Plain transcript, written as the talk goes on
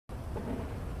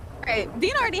Right,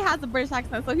 Dean already has a British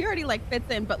accent, so he already like fits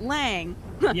in. But Lang,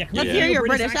 Yeah, let's hear your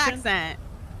British accent.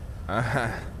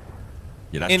 Yeah,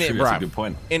 that's In true. it, That's bruv. a good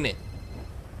point. In it.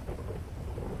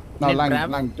 No,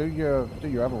 Lang, do your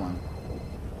other one.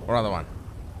 What other one?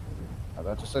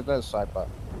 I just said there's sidebar. All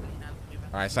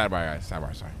right, sidebar, guys.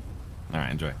 Sidebar, sorry. All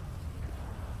right, enjoy.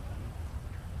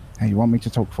 Hey, you want me to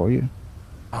talk for you?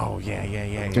 Oh,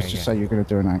 yeah. Just to say you're going to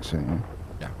do an accent,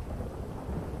 yeah?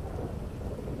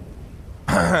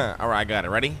 Yeah. All right, I got it.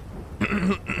 Ready?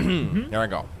 Here I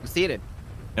go. Proceeded.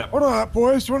 Yep. What up,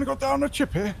 boys? You want to go down the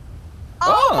chip here?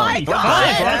 Oh my God!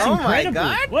 That's Oh incredible.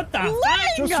 my God. What the?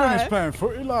 Just finished playing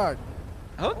footy, like.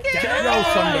 Okay. Yo,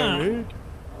 Sunday League.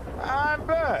 I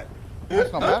bet.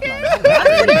 That's not bad, man.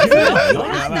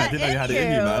 I didn't know you had it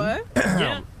in you, man.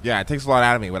 Yeah. Yeah, it takes a lot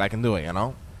out of me, but I can do it, you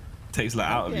know? Takes a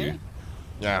lot out of you.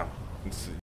 Yeah.